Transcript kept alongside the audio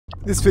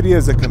This video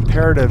is a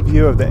comparative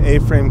view of the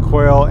A-frame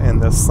coil and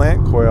the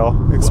slant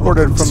coil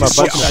exported from a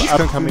bunch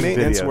of upcoming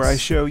videos where I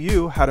show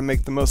you how to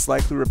make the most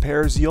likely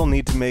repairs you'll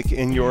need to make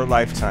in your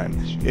lifetime.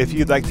 If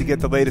you'd like to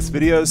get the latest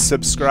videos,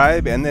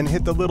 subscribe and then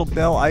hit the little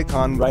bell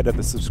icon right at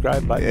the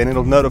subscribe button and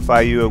it'll notify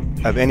you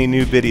of any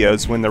new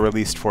videos when they're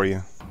released for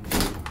you.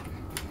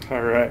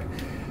 Alright,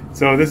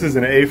 so this is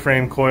an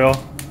A-frame coil.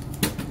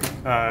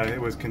 It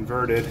was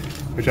converted,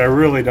 which I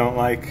really don't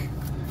like.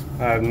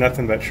 I have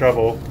nothing but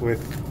trouble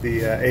with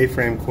the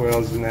A-frame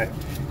coils in that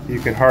you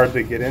can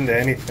hardly get into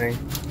anything.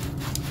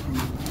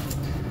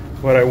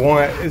 What I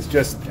want is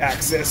just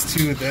access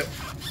to the,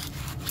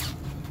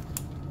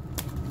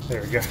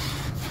 there we go,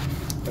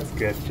 that's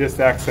good, just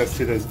access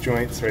to those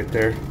joints right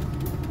there.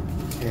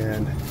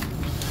 And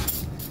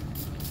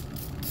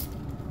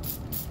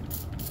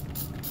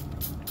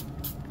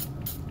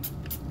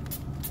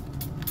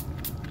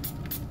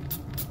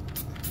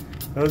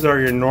those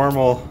are your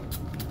normal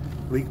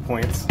leak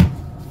points.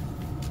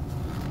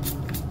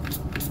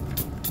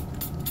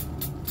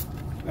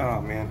 Oh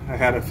man, I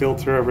had a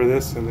filter over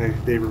this and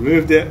they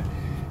removed it,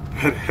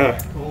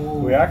 but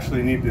we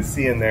actually need to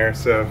see in there,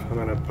 so I'm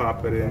going to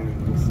pop it in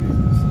and we'll see.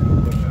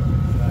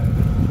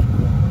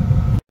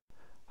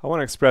 I want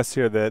to express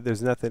here that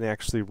there's nothing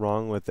actually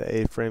wrong with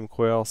the A-frame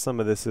coil. Some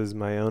of this is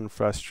my own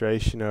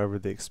frustration over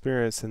the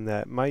experience in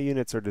that my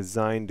units are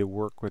designed to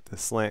work with the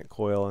slant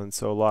coil, and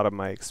so a lot of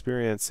my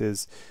experience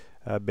is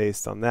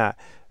based on that.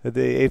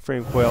 The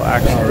A-frame coil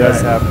actually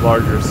does have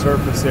larger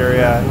surface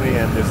area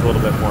and there's a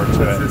little bit more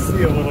to it. Let's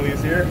see a little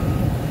easier.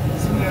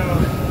 So now,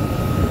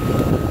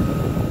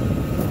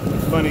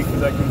 it's funny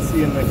because I can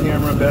see in the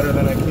camera better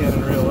than I can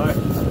in real life.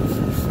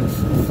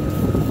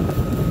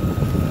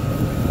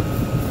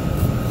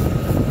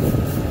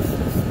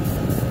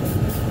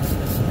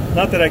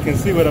 Not that I can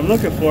see what I'm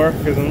looking for,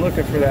 because I'm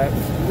looking for that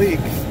leak.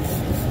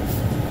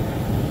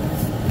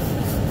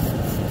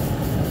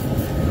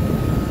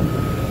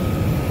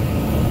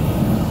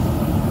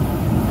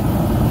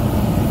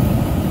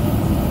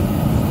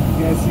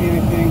 See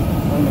anything?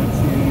 I'm not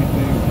seeing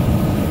anything.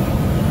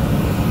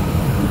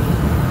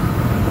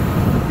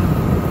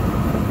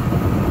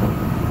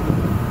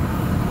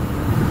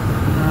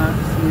 Not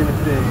seeing a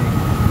thing.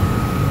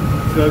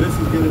 So this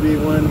is going to be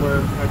one where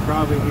I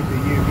probably need the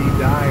UV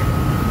dye.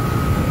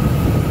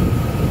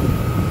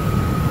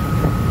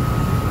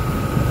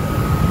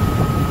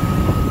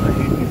 I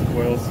hate these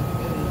coils.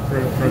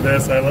 For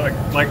this, I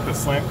like the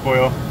slant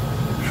coil.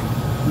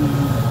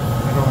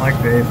 I don't like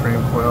the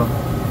A-frame coil.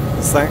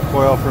 The slant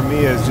coil for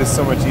me is just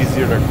so much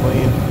easier to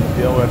clean and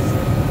deal with.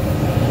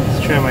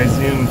 Let's try my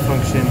zoom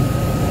function.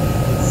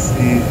 Let's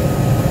see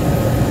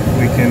if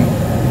we can.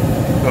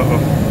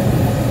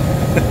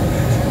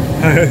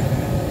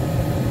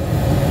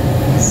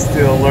 I'm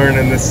still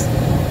learning this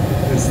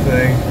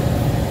thing.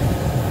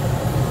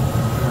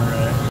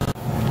 Alright.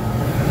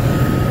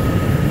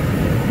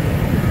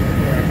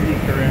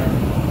 Peek around.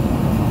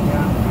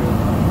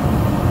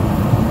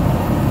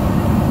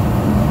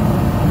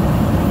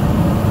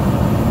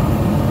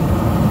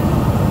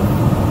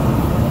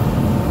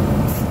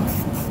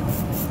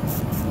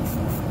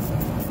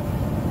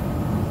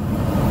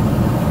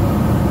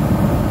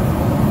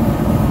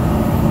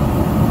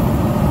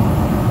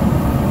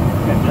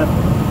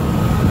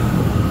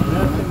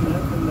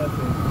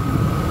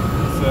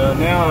 So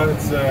now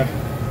it's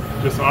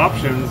just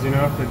options, you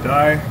know, the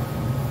dye.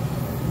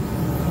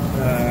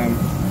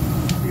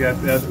 We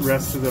got the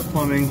rest of the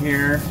plumbing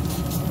here.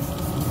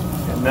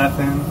 Got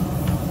nothing.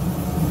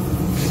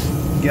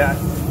 Got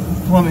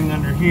plumbing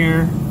under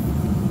here.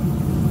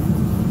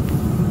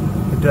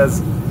 It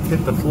does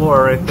hit the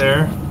floor right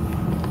there.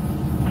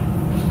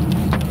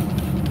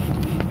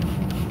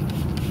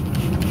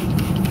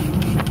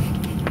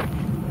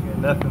 Got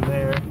nothing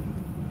there.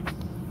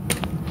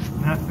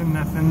 Nothing,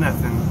 nothing,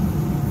 nothing.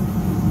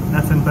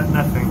 Nothing but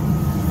nothing.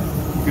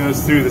 It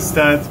goes through the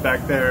studs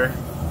back there.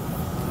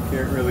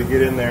 Can't really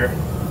get in there.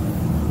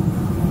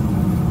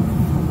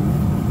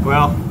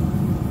 Well,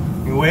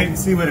 you can wait and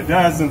see what it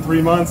does in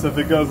 3 months. If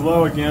it goes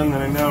low again,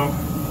 then I know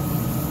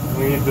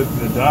we need the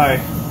dye.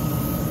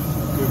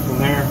 Go from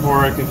there, or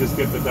I can just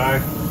get the dye.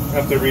 I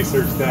have to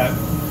research that.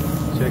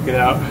 Check it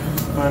out.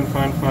 Fun,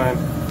 fun, fun.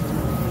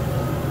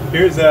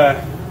 Here's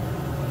a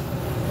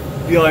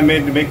deal I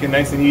made to make it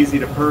nice and easy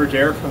to purge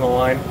air from the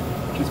line,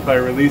 just by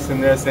releasing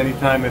this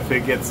anytime if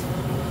it gets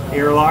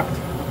airlocked,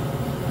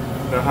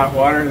 the hot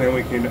water, then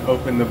we can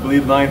open the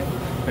bleed line.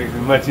 Makes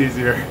it much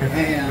easier.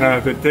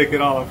 To take it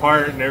all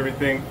apart and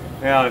everything.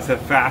 Now it's a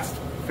fast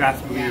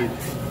bleed.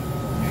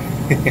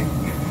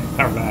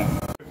 Alright.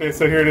 Okay,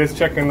 so here it is,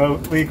 checking the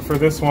leak for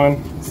this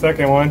one,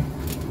 second one.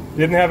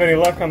 Didn't have any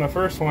luck on the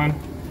first one,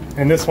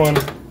 and this one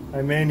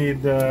I may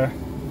need the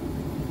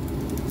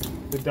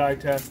dye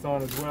test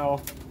on as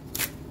well.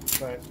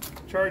 But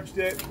charged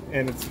it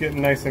and it's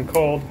getting nice and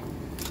cold,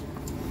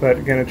 but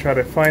I'm going to try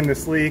to find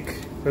this leak,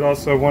 but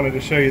also wanted to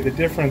show you the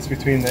difference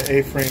between the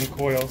A-frame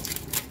coil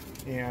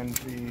and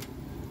the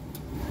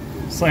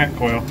slant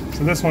coil.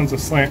 So this one's a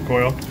slant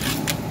coil.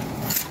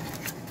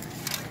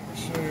 I'll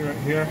show you right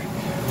here.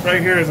 Right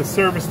here is a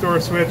service door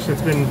switch.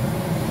 It's been,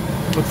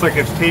 looks like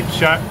it's taped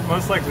shut.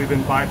 Most likely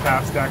been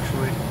bypassed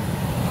actually.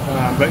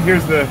 But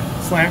here's the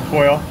slant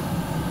coil.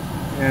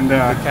 And the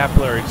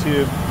capillary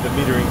tube, the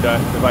metering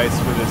device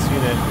for this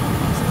unit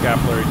is a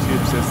capillary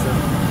tube system.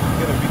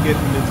 We're going to be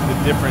getting into the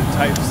different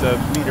types of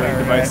metering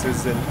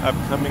devices in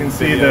upcoming videos. You can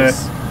see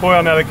the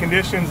coil. Now the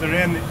conditions they're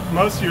in,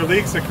 most of your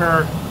leaks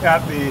occur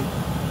at the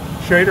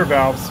Schrader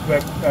valves,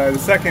 but the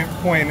second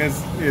point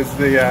is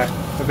the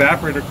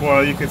evaporator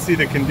coil. You can see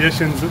the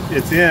conditions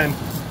it's in.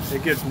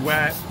 It gets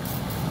wet,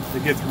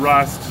 it gets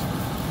rust.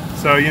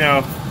 So, you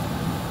know,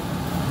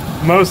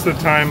 most of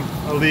the time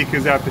a leak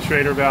is at the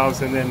Schrader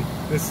valves, and then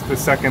this is the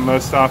second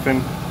most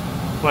often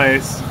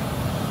place.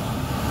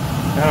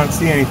 I don't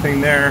see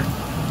anything there.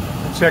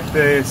 Check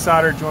the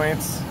solder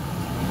joints.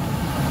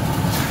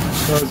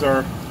 Those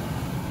are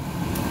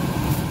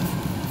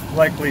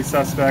likely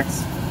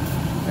suspects.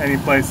 Any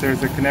place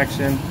there's a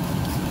connection.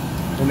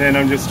 And then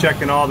I'm just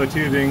checking all the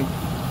tubing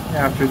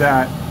after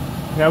that.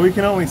 Now we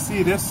can only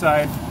see this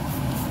side.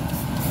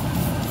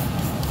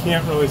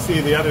 Can't really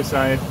see the other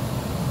side.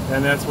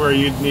 And that's where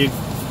you'd need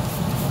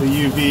the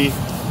UV,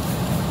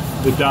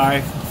 the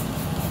dye.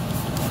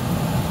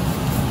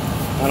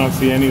 I don't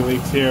see any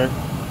leaks here.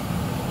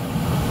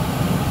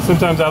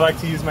 Sometimes I like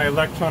to use my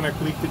electronic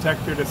leak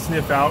detector to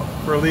sniff out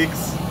for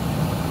leaks,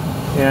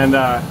 and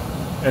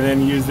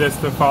then use this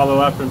to follow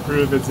up and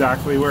prove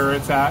exactly where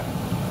it's at.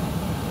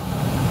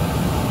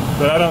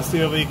 But I don't see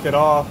a leak at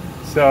all,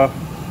 so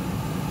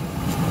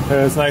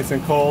it's nice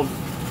and cold.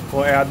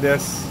 We'll add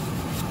this,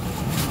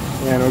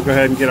 and we'll go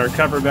ahead and get our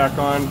cover back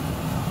on,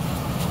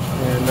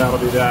 and that'll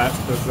be that,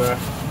 because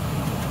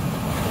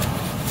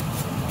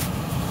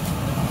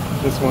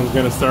this one's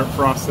going to start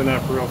frosting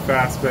up real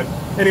fast. But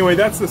anyway,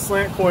 that's the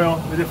slant coil,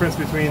 the difference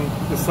between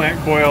the slant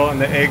coil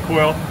and the A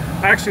coil.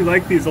 I actually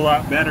like these a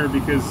lot better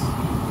because,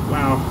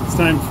 wow, it's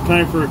time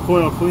for a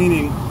coil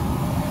cleaning.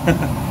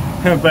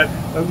 But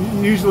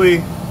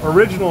usually,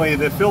 originally,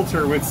 the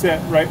filter would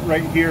sit right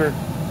here,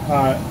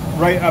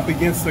 right up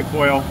against the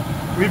coil.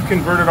 We've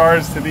converted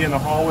ours to be in the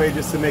hallway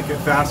just to make it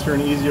faster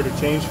and easier to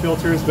change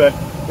filters, but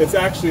it's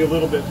actually a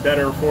little bit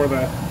better for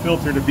the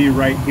filter to be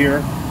right here,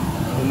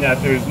 and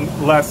that there's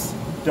less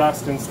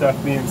dust and stuff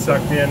being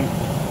sucked in.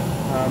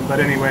 But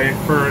anyway,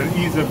 for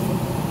ease of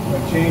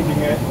changing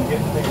it and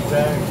getting things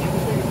done and keeping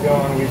things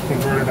going, we've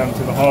converted them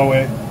to the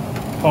hallway.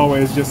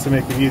 Hallway is just to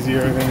make it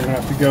easier, and then you don't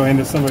have to go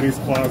into somebody's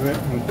closet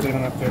and they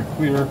don't have to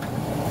clear,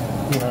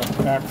 you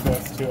know,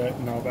 access to it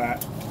and all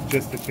that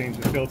just to change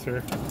the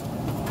filter.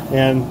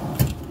 And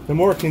the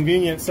more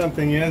convenient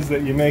something is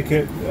that you make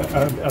it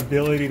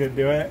ability to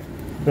do it,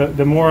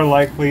 the more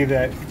likely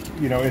that,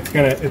 you know, it's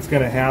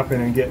gonna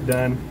happen and get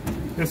done.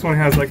 This one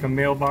has like a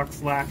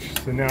mailbox latch,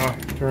 so now I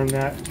turn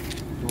that,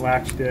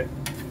 latched it,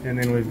 and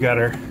then we've got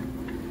our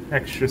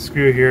extra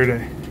screw here to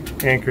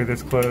anchor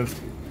this closed,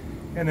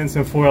 and then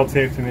some foil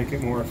tape to make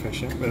it more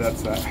efficient. But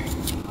that's that.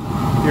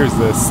 Here's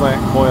the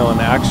slant coil in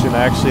action.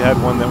 I actually had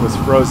one that was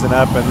frozen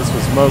up, and this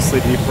was mostly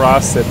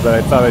defrosted, but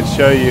I thought I'd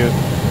show you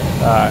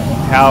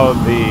how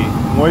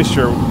the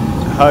moisture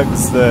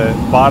hugs the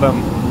bottom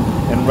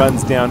and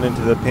runs down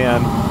into the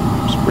pan,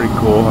 which is pretty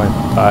cool. I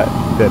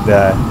thought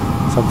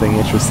that something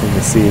interesting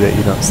to see that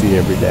you don't see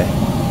every day.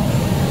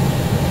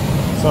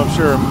 So I'm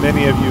sure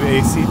many of you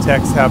AC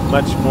techs have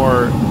much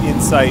more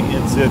insight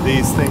into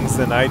these things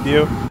than I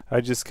do.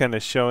 I'm just kind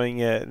of showing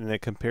it in a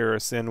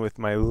comparison with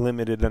my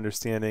limited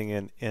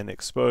understanding and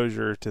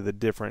exposure to the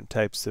different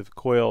types of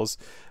coils.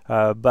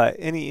 But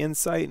any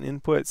insight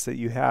and inputs that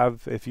you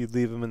have, if you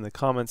leave them in the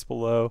comments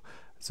below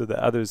so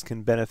that others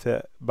can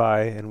benefit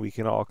by, and we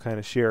can all kind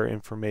of share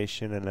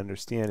information and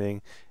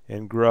understanding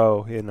and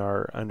grow in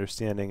our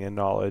understanding and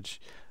knowledge,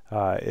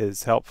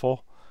 is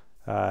helpful.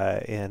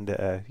 You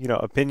know,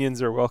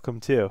 opinions are welcome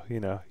too.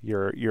 You know,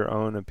 your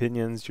own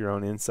opinions, your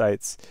own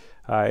insights.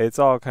 It's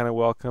all kind of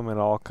welcome and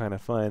all kind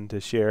of fun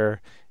to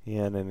share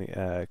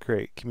and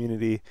create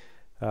community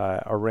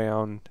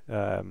around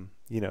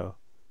you know,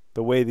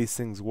 the way these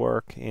things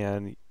work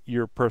and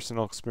your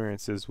personal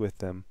experiences with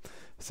them.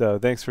 So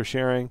thanks for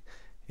sharing,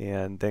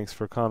 and thanks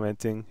for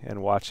commenting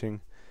and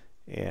watching,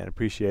 and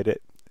appreciate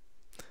it.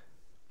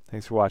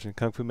 Thanks for watching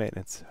Kung Fu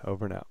Maintenance.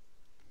 Over and out.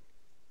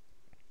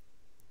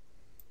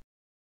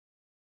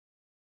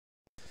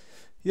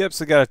 Yep,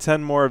 so I got a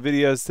ton more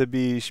videos to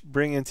be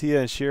bringing to you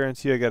and sharing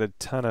to you. I got a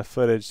ton of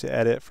footage to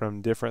edit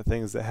from different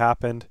things that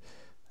happened.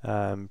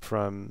 I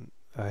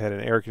had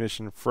an air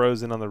conditioner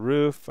frozen on the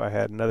roof. I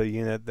had another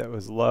unit that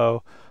was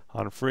low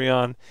on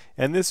Freon.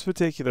 And this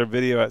particular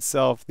video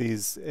itself,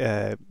 these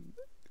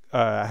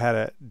I had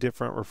a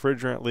different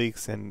refrigerant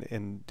leaks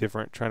and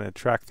different trying to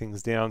track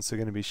things down. So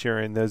going to be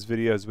sharing those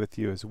videos with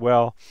you as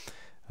well.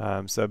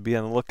 So be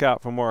on the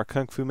lookout for more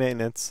Kung Fu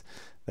Maintenance.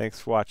 Thanks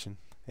for watching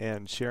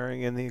and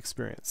sharing in the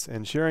experience,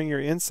 and sharing your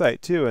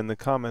insight too in the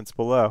comments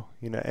below.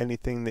 You know,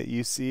 anything that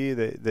you see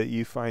that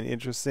you find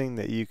interesting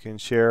that you can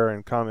share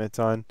and comment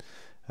on.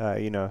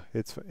 You know,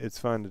 it's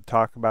fun to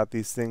talk about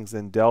these things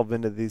and delve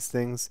into these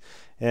things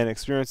and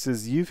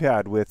experiences you've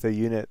had with a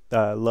unit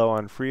low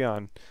on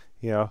Freon.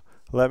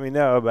 let me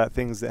know about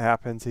things that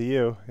happen to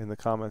you in the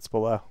comments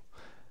below.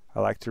 I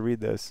like to read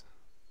those.